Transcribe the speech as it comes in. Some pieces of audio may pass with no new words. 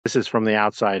this is from the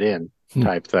outside in Hmm.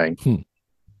 type thing. Hmm.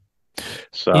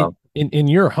 So In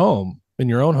your home, in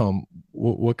your own home,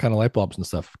 what kind of light bulbs and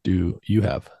stuff do you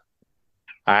have?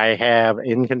 I have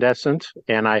incandescent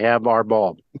and I have our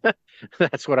bulb.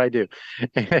 That's what I do.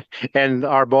 And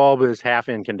our bulb is half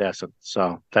incandescent.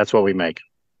 So that's what we make.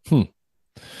 Hmm.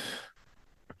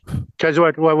 Because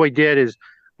what we did is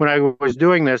when I was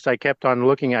doing this, I kept on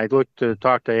looking. I looked to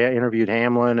talk to interviewed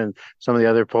Hamlin and some of the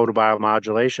other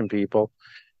photobiomodulation people.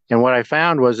 And what I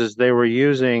found was is they were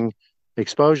using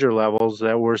exposure levels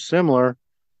that were similar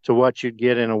to what you'd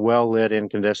get in a well-lit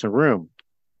incandescent room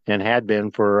and had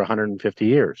been for 150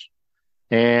 years.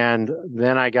 And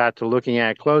then I got to looking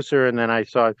at it closer, and then I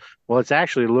saw, well, it's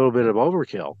actually a little bit of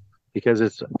overkill because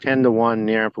it's 10 to 1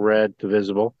 near infrared to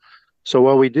visible. So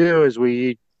what we do is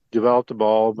we developed a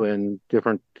bulb in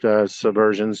different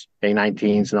subversions,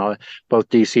 A19s and all that, both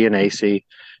DC and AC.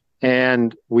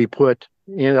 And we put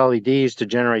in LEDs to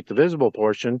generate the visible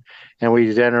portion, and we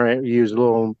use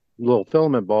little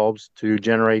filament bulbs to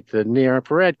generate the near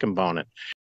infrared component.